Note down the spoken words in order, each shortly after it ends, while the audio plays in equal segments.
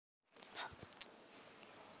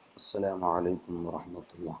السلام عليكم ورحمة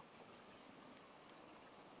الله.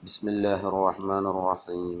 بسم الله الرحمن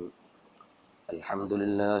الرحيم. الحمد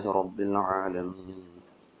لله رب العالمين،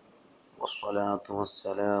 والصلاة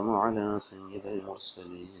والسلام على سيد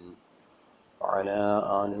المرسلين وعلى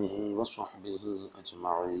آله وصحبه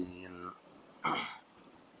أجمعين.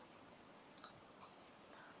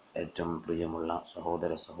 ഏറ്റവും പ്രിയമുള്ള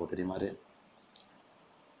സഹോദര സഹോദരിമാരെ,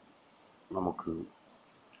 നമുക്ക്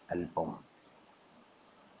അല്പം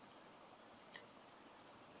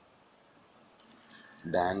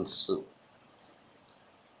ഡാൻസ്,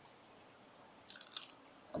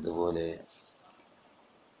 അതുപോലെ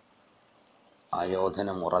ആയോധന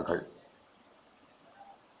മുറകൾ,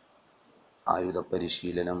 ആയുധ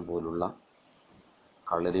പരിശീലനം പോലുള്ള,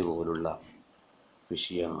 കളരി പോലുള്ള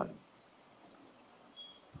വിഷയങ്ങൾ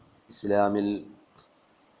ഇസ്ലാമിൽ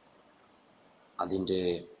അതിൻ്റെ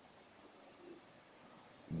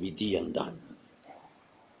വിധി എന്താണ്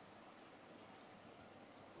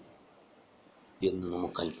എന്ന്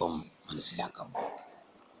നമുക്കല്പം മനസ്സിലാക്കാം.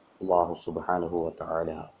 അല്ലാഹു സുബ്ഹാനഹു വ തആല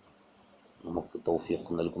നമുക്ക്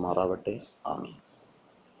തൗഫീഖ് നൽകുമാറാവട്ടെ. ആമീൻ.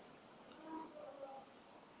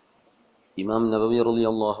 ഇമാം നബവി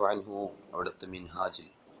റളിയല്ലാഹു അൻഹു അവിടുത്തെ മിൻഹാജിൽ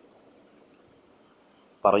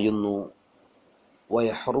പറയുന്നു,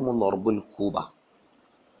 വയഹ്റുമു ദർബുൽ കൂബ,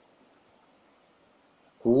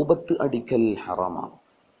 കൂബത്ത് അടിക്കൽ ഹറാമാണ്.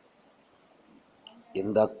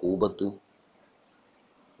 എന്താ കൂബത്ത്?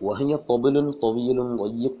 വഹിയ തൊബിലുൻ തൊവിയിലും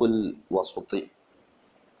വയ്യപ്പുൽ വസുത്തി,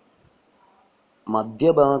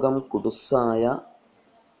 മധ്യഭാഗം കുടുസായ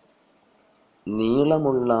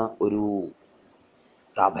നീളമുള്ള ഒരു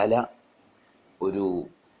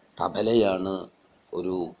തബലയാണ്,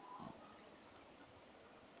 ഒരു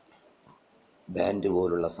ബാൻഡ്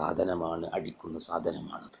പോലുള്ള സാധനമാണ്, അടിക്കുന്ന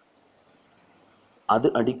സാധനമാണത്. അത്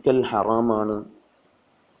അടിക്കൽ ഹറാമാണ്.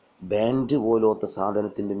 ബാൻഡ് പോലത്തെ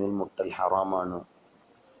സാധനത്തിൻ്റെ മേൽ മുട്ടൽ ഹറാമാണ്.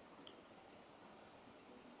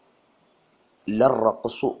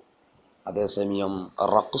 റഖ്സു, അതേസമയം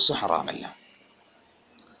റഖ്സ് ഹറാമല്ല.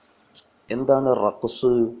 എന്താണ്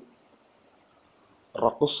റഖ്സ്?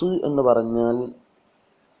 റഖ്സ് എന്ന് പറഞ്ഞാൽ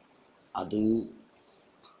അത്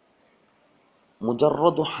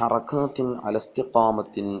മുജറദു ഹറകാത്തിൻ അല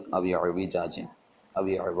ഇസ്തിഖാമത്തിൻ അവ ഇഅ്വജാജിൻ.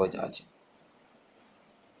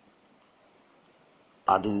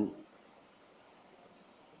 അത്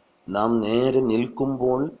നാം നേരെ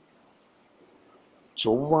നിൽക്കുമ്പോൾ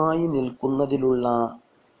ചൊവ്വായി നിൽക്കുന്നതിലുള്ള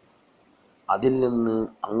അതിൽ നിന്ന്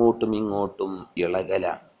അങ്ങോട്ടും ഇങ്ങോട്ടും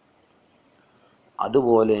ഇളകലാണ്.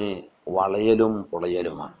 അതുപോലെ വളയലും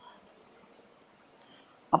പൊളയലുമാണ്.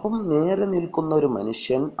 അപ്പം നേരെ നിൽക്കുന്ന ഒരു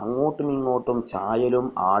മനുഷ്യൻ അങ്ങോട്ടും ഇങ്ങോട്ടും ചായലും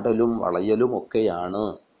ആടലും വളയലും ഒക്കെയാണ്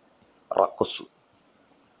റഖ്സ്.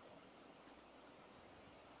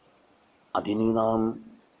 അതിന് നാം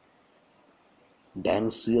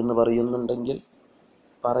ഡാൻസ് എന്ന് പറയുന്നുണ്ടെങ്കിൽ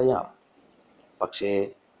പറയാം, പക്ഷേ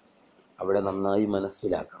അവിടെ നന്നായി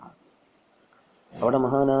മനസ്സിലാക്കണം. അവിടെ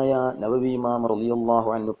മഹാനായ നബവി ഇമാം റളിയല്ലാഹു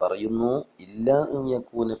അൻഹു പറയുന്നു, ഇല്ലാ അൻ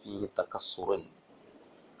യകൂന ഫീഹി തകസ്സുറൻ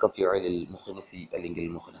കഫിഅലിൽ മുഖ്നസി അല്ലെങ്കിൽ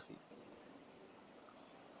മുഖ്നസി.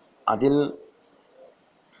 അതിൽ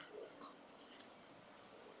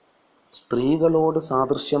സ്ത്രീകളോട്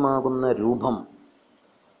സാദൃശ്യമാകുന്ന രൂപം,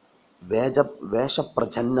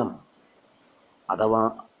 വേഷപ്രച്ഛന്നം, അഥവാ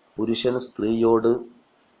പുരുഷൻ സ്ത്രീയോട്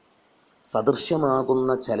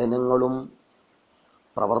സദൃശ്യമാകുന്ന ചലനങ്ങളും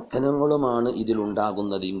പ്രവർത്തനങ്ങളുമാണ്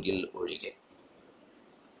ഇതിലുണ്ടാകുന്നതെങ്കിൽ ഒഴികെ.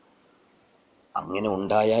 അങ്ങനെ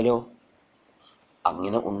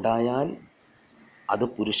ഉണ്ടായാൽ അത്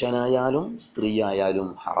പുരുഷനായാലും സ്ത്രീയായാലും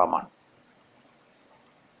ഹറാമാണ്.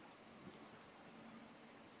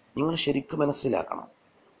 നിങ്ങൾ ശരിക്കും മനസ്സിലാക്കണം.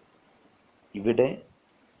 ഇവിടെ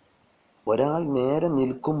ഒരാൾ നേരെ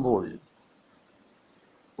നിൽക്കുമ്പോൾ,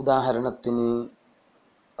 ഉദാഹരണത്തിന്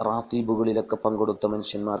റാത്തീബുകളിലൊക്കെ പങ്കെടുത്ത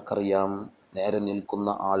മനുഷ്യന്മാർക്കറിയാം, നേരെ നിൽക്കുന്ന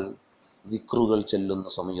ആൾ ദിക്റുകൾ ചെല്ലുന്ന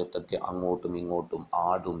സമയത്തൊക്കെ അങ്ങോട്ടും ഇങ്ങോട്ടും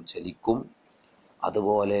ആടും ചലിക്കും.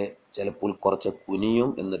 അതുപോലെ ചിലപ്പോൾ കുറച്ച് കുനിയും,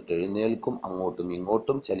 എന്നിട്ട് എഴുന്നേൽക്കും, അങ്ങോട്ടും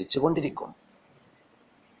ഇങ്ങോട്ടും ചലിച്ചു കൊണ്ടിരിക്കും.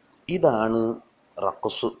 ഇതാണ്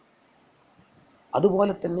റഖ്സ്.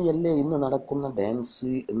 അതുപോലെ തന്നെയല്ലേ ഇന്ന് നടക്കുന്ന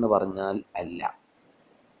ഡാൻസ് എന്ന് പറഞ്ഞാൽ? അല്ല.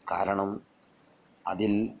 കാരണം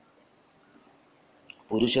അതിൽ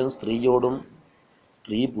പുരുഷൻ സ്ത്രീയോടും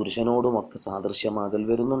സ്ത്രീ പുരുഷനോടുമൊക്കെ സാദൃശ്യമാകൽ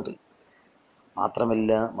വരുന്നുണ്ട്.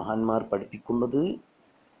 മാത്രമല്ല, മഹാന്മാർ പഠിപ്പിക്കുന്നത്,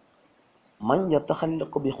 മൻ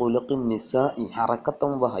യതഖല്ലഖു ബിഖുലുഖിൻ നിസാഇ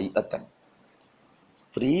ഹറകതൻ വഹൈഅതൻ,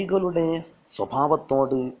 സ്ത്രീകളുടെ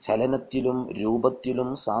സ്വഭാവത്തോട് ചലനത്തിലും രൂപത്തിലും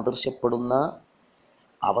സാദൃശ്യപ്പെടുന്ന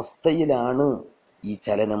അവസ്ഥയിലാണ് ഈ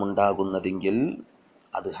ചലനമുണ്ടാകുന്നതെങ്കിൽ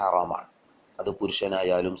അത് ഹറാമാണ്. അത്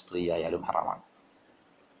പുരുഷനായാലും സ്ത്രീയായാലും ഹറാമാണ്.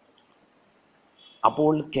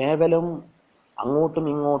 അപ്പോൾ കേവലം അങ്ങോട്ടും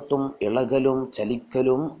ഇങ്ങോട്ടും ഇളകലും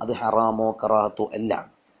ചലിക്കലും അത് ഹറാമോ കറാഹത്തോ അല്ല.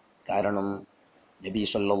 കാരണം നബി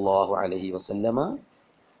സല്ലല്ലാഹു അലൈഹി വസല്ലമ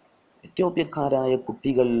എത്യോപ്യക്കാരായ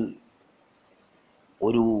കുട്ടികൾ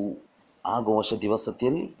ഒരു ആഘോഷ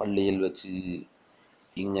ദിവസത്തിൽ പള്ളിയിൽ വെച്ച്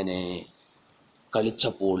ഇങ്ങനെ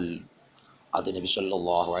കളിച്ചപ്പോൾ അത് നബി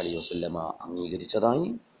സല്ലല്ലാഹു അലൈഹി വസല്ലമ അംഗീകരിച്ചതായി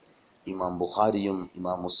ഇമാം ബുഖാരിയും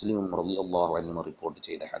ഇമാം മുസ്ലിമും റളിയല്ലാഹു അൻഹു റിപ്പോർട്ട്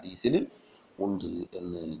ചെയ്ത ഹദീസിൽ ഉണ്ട്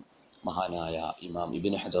എന്ന് മഹാനായ ഇമാം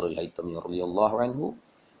ഇബ്നു ഹജർ അൽ ഹൈതമി റളിയല്ലാഹു അൻഹു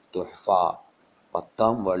തുഹ്ഫ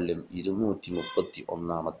 10-ാം വാള്യം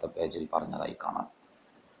 231-ാമത്തെ പേജിൽ പറഞ്ഞതായി കാണാം.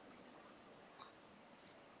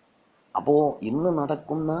 അപ്പോൾ ഇന്ന്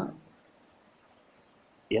നടക്കുന്ന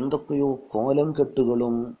എന്തൊക്കെയോ കോലം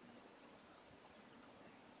കെട്ടുകളും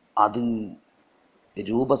അത്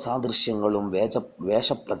രൂപസാദൃശ്യങ്ങളും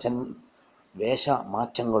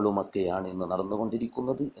വേഷമാറ്റങ്ങളുമൊക്കെയാണ് ഇന്ന്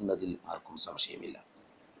നടന്നുകൊണ്ടിരിക്കുന്നത് എന്നതിൽ ആർക്കും സംശയമില്ല.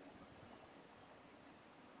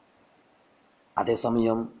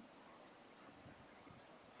 അതേസമയം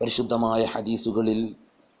പരിശുദ്ധമായ ഹദീസുകളിൽ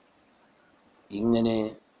ഇങ്ങനെ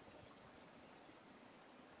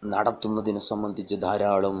നടത്തുന്നതിനെ സംബന്ധിച്ച്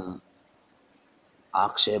ധാരാളം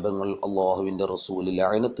ആക്ഷേപങ്ങൾ അള്ളാഹുവിൻ്റെ റസൂൽ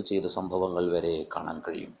ലഅനത്ത് ചെയ്ത സംഭവങ്ങൾ വരെ കാണാൻ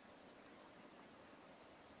കഴിയും.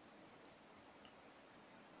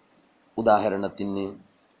 ഉദാഹരണത്തിന്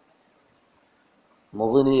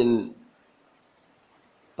മുഗ്നിയിൽ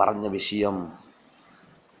പറഞ്ഞ വിഷയം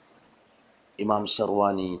ഇമാം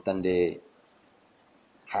ഷർവാനി തൻ്റെ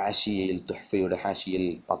ഹാഷിയയിൽ തുഹ്ഫയുടെ ഹാഷിയയിൽ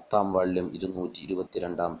 10-ാം വാള്യം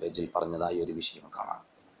 222-ാം പേജിൽ പറഞ്ഞതായി ഒരു വിഷയം കാണാം.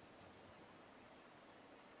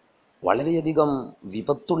 വളരെയധികം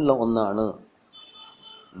വിപത്തുള്ള ഒന്നാണ്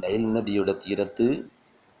നൈൽ നദിയുടെ തീരത്ത്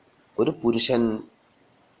ഒരു പുരുഷൻ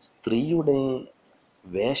സ്ത്രീയുടെ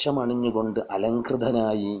വേഷമണിഞ്ഞുകൊണ്ട്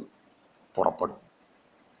അലങ്കൃതനായി പുറപ്പെടും.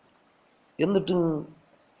 എന്നിട്ട്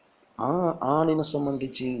ആ ആണിനെ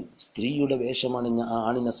സംബന്ധിച്ച്, സ്ത്രീയുടെ വേഷമണിഞ്ഞ ആ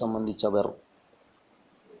ആണിനെ സംബന്ധിച്ചവർ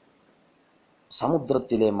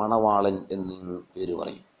സമുദ്രത്തിലെ മണവാളൻ എന്ന് പേര്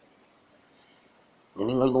പറയും.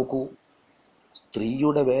 നിങ്ങൾ നോക്കൂ,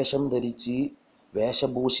 സ്ത്രീയുടെ വേഷം ധരിച്ച്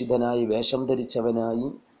വേഷഭൂഷിതനായി വേഷം ധരിച്ചവനായി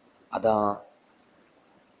അതാ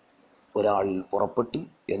ഒരാൾ പുറപ്പെട്ട്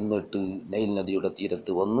എന്നിട്ട് നൈൽ നദിയുടെ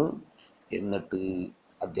തീരത്ത് വന്ന് എന്നിട്ട്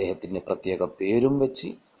അദ്ദേഹത്തിന് പ്രത്യേക പേരും വെച്ച്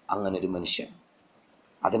അങ്ങനൊരു മനുഷ്യൻ,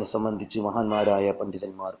 അതിനെ സംബന്ധിച്ച് മഹാന്മാരായ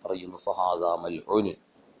പണ്ഡിതന്മാർ പറയുന്നു ഫഹാദാ മൽഊൻ,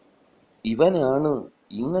 ഇവനാണ്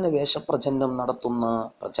ഇങ്ങനെ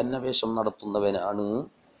പ്രച്ഛന്ന വേഷം നടത്തുന്നവനാണ്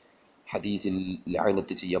ഹദീസിൽ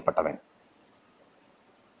ലഅനത്ത് ചെയ്യപ്പെട്ടവൻ.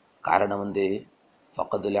 കാരണമെന്തേ?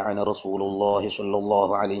 ഫഖദ് ലഅന റസൂലുള്ളാഹി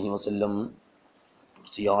സ്വല്ലല്ലാഹു അലൈഹി വസല്ലം,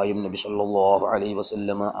 തീർച്ചയായും നബി സല്ലല്ലാഹു അലൈഹി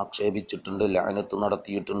വസല്ലമ ആക്ഷേപിച്ചിട്ടുണ്ട്, ലഅനത്ത്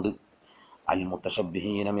നടത്തിയിട്ടുണ്ട്. അൽ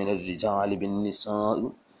മുതശബ്ബിഹീന മിനർ റിജാലി ബിൻ നിസാ,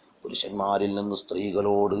 പുരുഷന്മാരിൽ നിന്ന്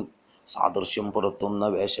സ്ത്രീകളോട് സാദൃശ്യം പുലർത്തുന്ന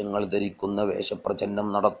വേഷങ്ങൾ ധരിക്കുന്ന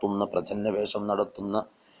പ്രച്ഛന്ന വേഷം നടത്തുന്ന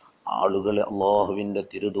ആളുകളെ അള്ളാഹുവിൻ്റെ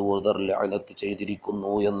തിരുദൂതർ ലഅനത്ത്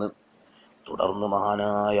ചെയ്തിരിക്കുന്നു എന്ന് തുടർന്ന്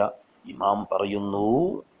മഹാനായ ഇമാം പറയുന്നു.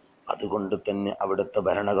 അതുകൊണ്ട് തന്നെ അവിടുത്തെ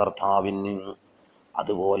ഭരണകർത്താവിന്,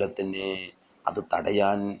 അതുപോലെ തന്നെ അത്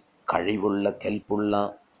തടയാൻ കഴിവുള്ള കെൽപ്പുള്ള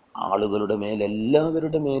ആളുകളുടെ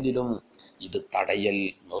എല്ലാവരുടെ മേലിലും ഇത് തടയൽ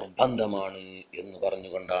നിർബന്ധമാണ് എന്ന്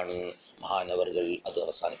പറഞ്ഞുകൊണ്ടാണ് മഹാനവറുകൾ അത്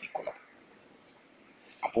അവസാനിപ്പിക്കുന്നത്.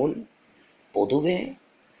 അപ്പോൾ പൊതുവെ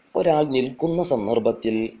ഒരാൾ നിൽക്കുന്ന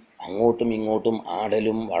സന്ദർഭത്തിൽ അങ്ങോട്ടും ഇങ്ങോട്ടും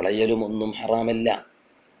ആടലും വളയലും ഒന്നും ഹറാമല്ല.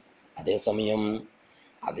 അതേസമയം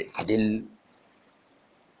അതിൽ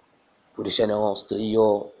പുരുഷനോ സ്ത്രീയോ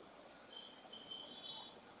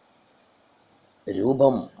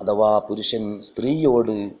രൂപം അഥവാ പുരുഷൻ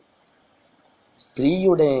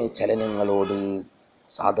സ്ത്രീയുടെ ചലനങ്ങളോട്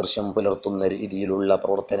സാദൃശ്യം പുലർത്തുന്ന രീതിയിലുള്ള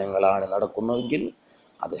പ്രവർത്തനങ്ങളാണ് നടക്കുന്നതെങ്കിൽ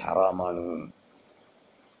അത് ഹറാമാണ്.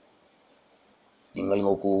 നിങ്ങൾ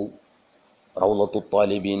നോക്കൂ, റൗളത്തു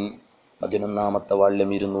ത്വാലിബീൻ 11-ാമത്തെ വാള്യം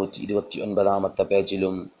 229-ാമത്തെ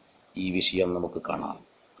പേജിലും ഈ വിഷയം നമുക്ക് കാണാം.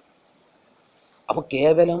 അപ്പോൾ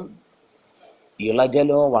കേവലം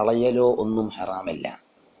ഇളകലോ വളയലോ ഒന്നും ഹറാമല്ല,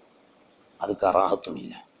 അത്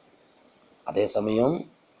കറാഹത്തുമില്ല.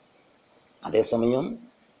 അതേസമയം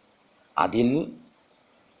അതിൽ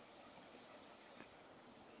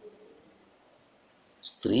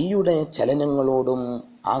സ്ത്രീയുടെ ചലനങ്ങളോടും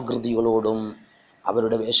ആകൃതികളോടും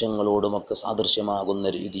അവരുടെ വേഷങ്ങളോടുമൊക്കെ സാദൃശ്യമാകുന്ന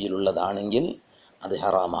രീതിയിലുള്ളതാണെങ്കിൽ അത്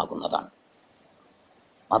ഹറാമാകുന്നതാണ്.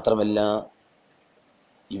 മാത്രമല്ല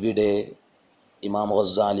ഇവിടെ ഇമാം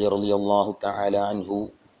ഗസ്സാലി റളിയല്ലാഹു തആല അൻഹു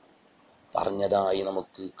പറഞ്ഞതായി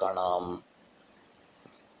നമുക്ക് കാണാം.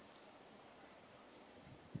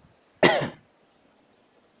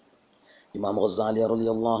 ഇമാം ഗസ്സാലി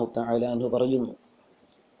റളിയല്ലാഹു തആല അൻഹു പറയുന്നു,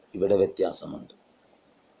 ഇവിടെ വ്യത്യാസമുണ്ട്.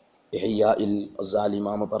 ഇഹ്യാഇൽ ഗസാലി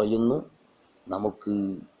ഇമാം പറയുന്നു, നമുക്ക്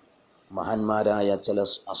മഹാന്മാരായ ചില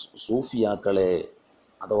സൂഫിയാക്കളെ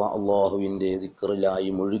അഥവാ അള്ളാഹുവിൻ്റെ ദിക്റിലായി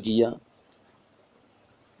മുഴുകിയ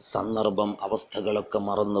സന്ദർഭം അവസ്ഥകളൊക്കെ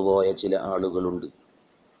മറന്നുപോയ ചില ആളുകളുണ്ട്.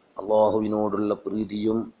 അള്ളാഹുവിനോടുള്ള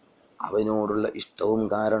പ്രീതിയും അവനോടുള്ള ഇഷ്ടവും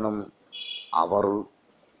കാരണം അവർ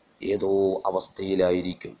ഏതോ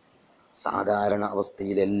അവസ്ഥയിലായിരിക്കും, സാധാരണ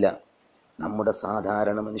അവസ്ഥയിലല്ല. നമ്മുടെ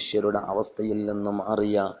സാധാരണ മനുഷ്യരുടെ അവസ്ഥയിൽ നിന്ന്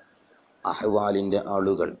മാറിയ അഹ്വാലിൻ്റെ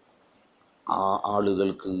ആളുകൾ, ആ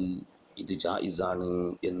ആളുകൾക്ക് ഇത് ജായിസാണ്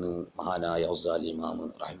എന്ന് മഹാനായ ഗസാലി ഇമാം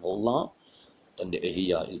റഹിമഹുല്ലാഹ് തൻ്റെ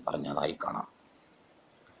ഇഹ്യായിൽ പറഞ്ഞതായി കാണാം.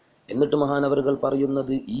 എന്നിട്ട് മഹാനവറുകൾ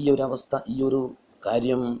പറയുന്നത്, ഈ ഒരു അവസ്ഥ, ഈ ഒരു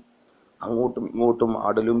കാര്യം, അങ്ങോട്ടും ഇങ്ങോട്ടും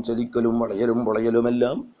ആടലും ചലിക്കലും വളയലും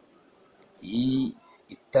പൊളയലുമെല്ലാം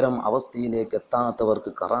ഇത്തരം അവസ്ഥയിലേക്ക്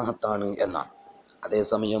എത്താത്തവർക്ക് കറാഹത്താണ് എന്നാണ്.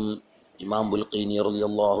 അതേസമയം ഇമാം ബുൽഖീനി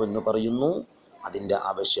റളിയല്ലാഹു അൻഹു പറയുന്നു, അതിൻ്റെ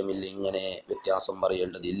ആവശ്യമില്ല, ഇങ്ങനെ വ്യത്യാസം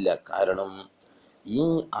പറയേണ്ടതില്ല. കാരണം ഈ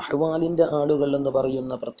അഹ്വാലിൻ്റെ ആളുകൾ എന്ന്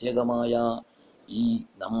പറയുന്ന പ്രത്യേകമായ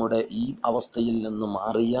നമ്മുടെ ഈ അവസ്ഥയിൽ നിന്ന്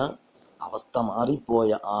മാറിയ, അവസ്ഥ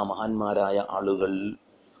മാറിപ്പോയ ആ മഹാന്മാരായ ആളുകൾ,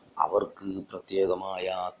 അവർക്ക് പ്രത്യേകമായ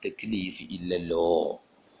തക്ലീഫ് ഇല്ലല്ലോ.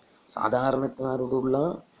 സാധാരണക്കാരോടുള്ള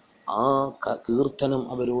ആ കീർത്തനം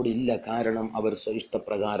അവരോടില്ല. കാരണം അവർ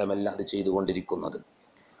സ്വയിഷ്ടപ്രകാരമല്ല അത് ചെയ്തുകൊണ്ടിരിക്കുന്നത്.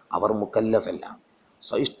 അവർ മുക്കല്ലഫല്ല,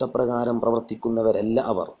 സ്വയിഷ്ടപ്രകാരം പ്രവർത്തിക്കുന്നവരല്ല.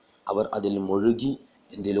 അവർ അതിൽ മുഴുകി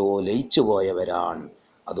എന്തിലോ ലയിച്ചു പോയവരാണ്.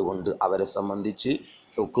 അതുകൊണ്ട് അവരെ സംബന്ധിച്ച്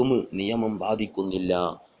ഹുക്മ്, നിയമം ബാധിക്കുന്നില്ല.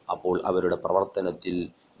 അപ്പോൾ അവരുടെ പ്രവർത്തനത്തിൽ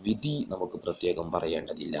വിധി നമുക്ക് പ്രത്യേകം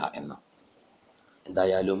പറയേണ്ടതില്ല എന്ന്.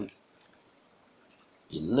 എന്തായാലും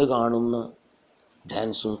ഇന്ന് കാണുന്ന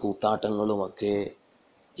ഡാൻസും കൂത്താട്ടങ്ങളുമൊക്കെ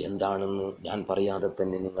എന്താണെന്ന് ഞാൻ പറയാതെ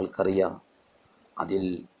തന്നെ നിങ്ങൾക്കറിയാം. അതിൽ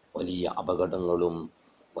വലിയ അപകടങ്ങളും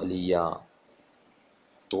വലിയ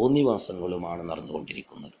തോന്നിവാസങ്ങളുമാണ്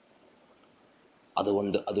നടന്നുകൊണ്ടിരിക്കുന്നത്.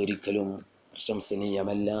 അതുകൊണ്ട് അതൊരിക്കലും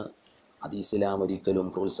പ്രശംസനീയമല്ല, അത് ഇസ്ലാം ഒരിക്കലും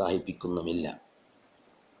പ്രോത്സാഹിപ്പിക്കുന്നുമില്ല.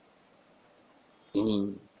 ഇനി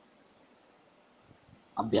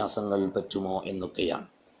അഭ്യാസങ്ങൾ പറ്റുമോ എന്നൊക്കെയാണ്.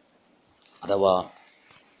 അഥവാ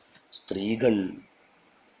സ്ത്രീകൾ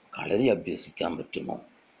കളരി അഭ്യസിക്കാൻ പറ്റുമോ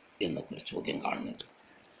എന്നൊക്കെ ഒരു ചോദ്യം കാണുന്നുണ്ട്.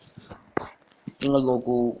 നിങ്ങൾ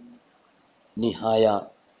നോക്കൂ, നിഹായ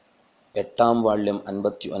 8-ാം വാള്യം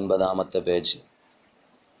 59-ാമത്തെ പേജ്.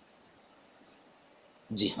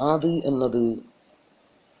 ജിഹാദ് എന്നത്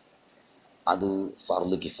അത്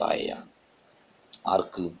ഫർള് കിഫായയാണ്.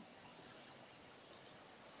 ആർക്ക്?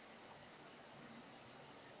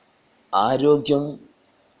 ആരോഗ്യം,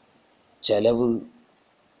 ചെലവ്,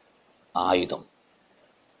 ആയുധം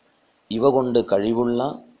ഇവ കൊണ്ട് കഴിവുള്ള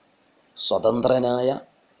സ്വതന്ത്രനായ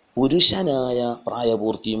പുരുഷനായ,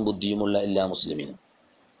 പ്രായപൂർത്തിയും ബുദ്ധിയുമുള്ള എല്ലാ മുസ്ലിമിനും,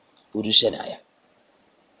 പുരുഷനായ,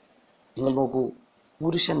 നിങ്ങൾ നോക്കൂ,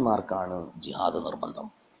 പുരുഷന്മാർക്കാണ് ജിഹാദ് നിർബന്ധം.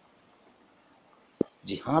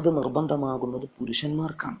 ജിഹാദ് നിർബന്ധമാകുന്നത്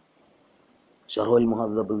പുരുഷന്മാർക്കാണ്. ഷർഹുൽ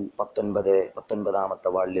മുഹദ്ദബ്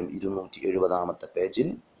 19-ാമത്തെ വാള്യം 270-ാമത്തെ പേജിൽ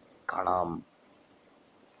കാണാം,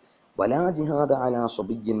 വലാ ജിഹാദ അലാ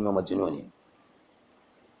സ്വബിയ്യിൻ വ മജ്നൂനിൻ,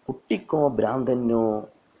 കുട്ടിക്കോ ഭ്രാന്തനോ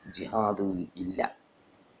ജിഹാദ് ഇല്ല.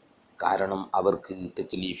 കാരണം അവർക്ക്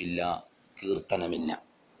തക്ലീഫില്ല, കീർത്തനമില്ല.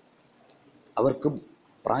 അവർക്ക്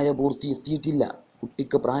പ്രായപൂർത്തി എത്തിയിട്ടില്ല,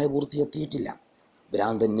 കുട്ടിക്ക് പ്രായപൂർത്തി എത്തിയിട്ടില്ല,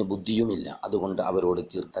 ഭ്രാന്തന് ബുദ്ധിയുമില്ല. അതുകൊണ്ട് അവരോട്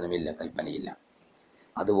കീർത്തനമില്ല, കൽപ്പനയില്ല.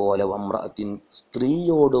 അതുപോലെ വമ്രഅത്തിൻ,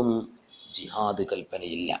 സ്ത്രീയോടും ജിഹാദ്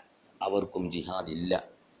കൽപ്പനയില്ല, അവർക്കും ജിഹാദ് ഇല്ല.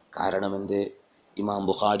 കാരണം എന്ത്? ഇമാം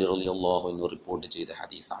ബുഖാരി റളിയല്ലാഹു അൻഹു റിപ്പോർട്ട് ചെയ്ത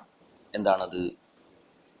ഹദീസാണ്. എന്താണത്?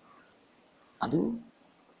 അത്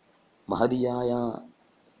മഹദിയായ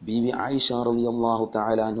ബീവി ആയിഷ റളിയല്ലാഹു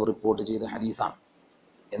തആല അൻഹ റിപ്പോർട്ട് ചെയ്ത ഹദീസാണ്.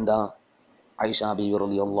 എന്താ? ആയിഷ ബീവി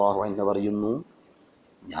റളിയല്ലാഹു അൻഹ പറയുന്നു,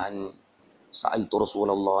 ഞാൻ സഅൽതു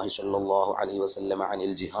റസൂലല്ലാഹി സ്വല്ലല്ലാഹു അലൈഹി വസല്ലമ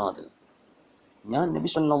അനിൽ ജിഹാദ്, ഞാൻ നബി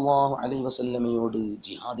സ്വല്ലല്ലാഹു അലൈഹി വസല്ലമയോട്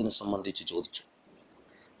ജിഹാദിനെ സംബന്ധിച്ച് ചോദിച്ചു.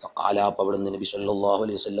 ഫഖാല, അവിടുന്ന് നബി സ്വല്ലല്ലാഹു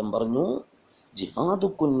അലൈഹി വസല്ലം പറഞ്ഞു,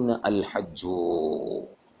 ജിഹാദുകുന്ന അൽ ഹജ്ജു,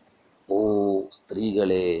 ഓ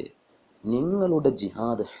സ്ത്രീകളെ, നിങ്ങളുടെ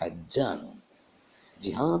ജിഹാദ് ഹജ്ജാണ്.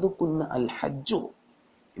 ജിഹാദുകുന്ന അൽ ഹജ്ജു,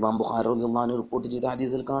 ഇമാം ബുഖാരി റളിയല്ലാഹു അൻഹു റിപ്പോർട്ട് ചെയ്ത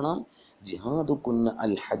ഹദീസിൽ കാണാം, ജിഹാദുകുന്ന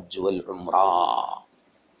അൽ ഹജ്ജു വൽ ഉംറ,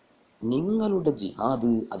 നിങ്ങളുടെ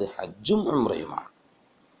ജിഹാദ് അത് ഹജ്ജും ഉംറയുമാണ്.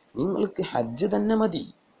 നിങ്ങൾക്ക് ഹജ്ജ് തന്നെ മതി,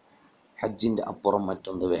 ഹജ്ജിൻ്റെ അപ്പുറം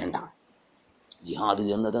മറ്റൊന്ന് വേണ്ട. ജിഹാദ്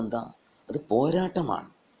എന്നതെന്താ? അത് പോരാട്ടമാണ്.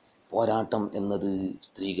 പോരാട്ടം എന്നത്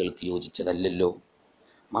സ്ത്രീകൾക്ക് യോജിച്ചതല്ലല്ലോ.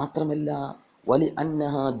 മാത്രമല്ല, വലി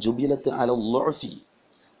അന്നഹ ജുബിലത്ത് അലൽ ളുഅഫി,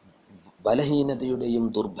 ബലഹീനതയുടെയും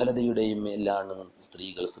ദുർബലതയുടെയും മേലാണ്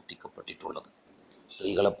സ്ത്രീകൾ സൃഷ്ടിക്കപ്പെട്ടിട്ടുള്ളത്.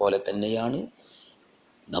 സ്ത്രീകളെപ്പോലെ തന്നെയാണ്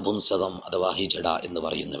നപുംസകം അഥവാ ഹിജട എന്ന്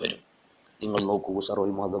പറയുന്നവരും. നിങ്ങൾ നോക്കൂ,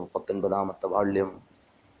 ഷറഹുൽ മുഹദ്ദബ് 19-ാമത്തെ വാള്യം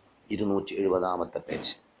 270-ാമത്തെ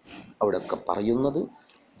പേജ്. അവിടെയൊക്കെ പറയുന്നത്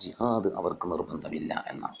ജിഹാദ് അവർക്ക് നിർബന്ധമില്ല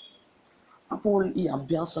എന്നാണ്. അപ്പോൾ ഈ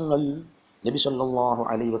അഭ്യാസങ്ങൾ നബി സല്ലല്ലാഹു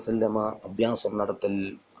അലൈഹി വസല്ലമ അഭ്യാസം നടത്തൽ,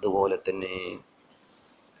 അതുപോലെ തന്നെ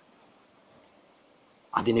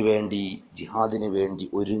അതിനുവേണ്ടി ജിഹാദിന് വേണ്ടി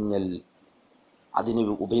ഒരുങ്ങൽ, അതിന്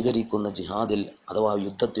ഉപകരിക്കുന്ന ജിഹാദിൽ അഥവാ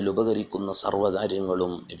യുദ്ധത്തിൽ ഉപകരിക്കുന്ന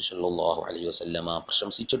സർവ്വകാര്യങ്ങളും നബി സല്ലല്ലാഹു അലൈഹി വസല്ലമ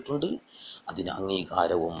പ്രശംസിച്ചിട്ടുണ്ട്. അതിന്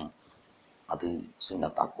അംഗീകാരവും അത്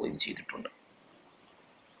സുന്നത്താക്കുകയും ചെയ്തിട്ടുണ്ട്.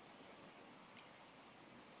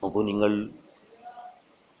 നോക്കൂ നിങ്ങൾ,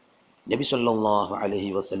 നബി സല്ലല്ലാഹു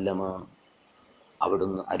അലൈഹി വസല്ലമ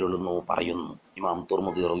അവിടുന്ന് അരുളുന്നു, പറയുന്നു. ഇമാം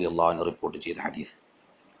തുർമുദി റളിയല്ലാഹു അൻഹു റിപ്പോർട്ട് ചെയ്ത ഹദീസ്,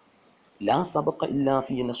 ലാ സബഖ ഇല്ലാ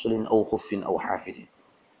ഫീ നസ്ലിൻ ഔ ഖുഫിൻ ഔ ഹാഫിരിൻ.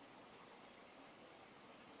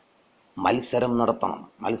 മത്സരം നടത്തണം,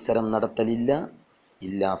 മത്സരം നടത്തലില്ല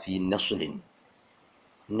ഇല്ലാ ഫീ നസ്ലിൻ.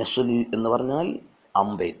 നസ്ലി എന്ന് പറഞ്ഞാൽ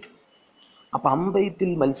അമ്പെയ്ത്ത്. അപ്പം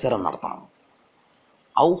അമ്പെയ്ത്തിൽ മത്സരം നടത്തണം.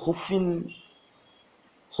 ഔ ഖുഫിൻ,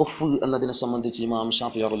 ഖുഫ് എന്നതിനെ സംബന്ധിച്ച് ഇമാം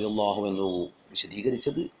ഷാഫിഈ റളിയല്ലാഹു അൻഹു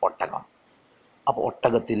വിശദീകരിച്ചത് ഒട്ടകം. അപ്പോൾ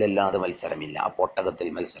ഒട്ടകത്തിലല്ലാതെ മത്സരമില്ല, അപ്പോൾ ഒട്ടകത്തിൽ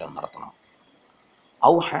മത്സരം നടത്തണം.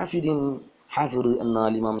 ഔ ഹാഫിരിൻ, ഹാഫിർ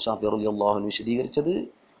എന്നാൽ ഇമാം ഷാഫിഈ റളിയല്ലാഹു അൻഹു വിശദീകരിച്ചത്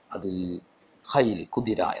അത് ഖൈൽ,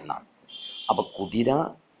 കുതിര എന്നാണ്. അപ്പോൾ കുതിര,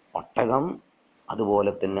 ഒട്ടകം,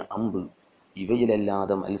 അതുപോലെ തന്നെ അമ്പ്,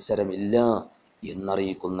 ഇവയിലല്ലാതെ മത്സരമില്ല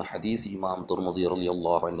എന്നറിയിക്കുന്ന ഹദീസ് ഇമാം തുർമുദി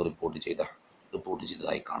റളിയല്ലാഹു അൻഹു റിപ്പോർട്ട്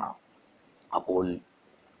ചെയ്തതായി കാണാം. അപ്പോൾ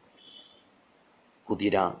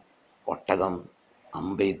കുതിര, ഒട്ടകം,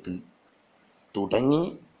 അമ്പെയ്ത്ത് തുടങ്ങി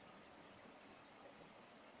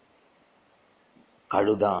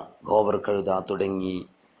കഴുത, ഗോവർ കഴുത തുടങ്ങി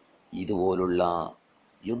ഇതുപോലുള്ള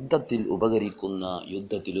യുദ്ധത്തിൽ ഉപകരിക്കുന്ന,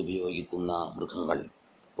 യുദ്ധത്തിൽ ഉപയോഗിക്കുന്ന മൃഗങ്ങൾ,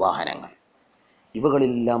 വാഹനങ്ങൾ,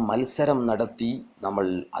 ഇവകളെല്ലാം മത്സരം നടത്തി നമ്മൾ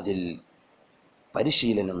അതിൽ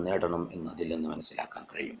പരിശീലനം നേടണം എന്നതിൽ നിന്ന് മനസ്സിലാക്കാൻ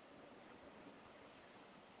കഴിയും.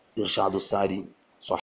 ഇർഷാദുസ്സാരി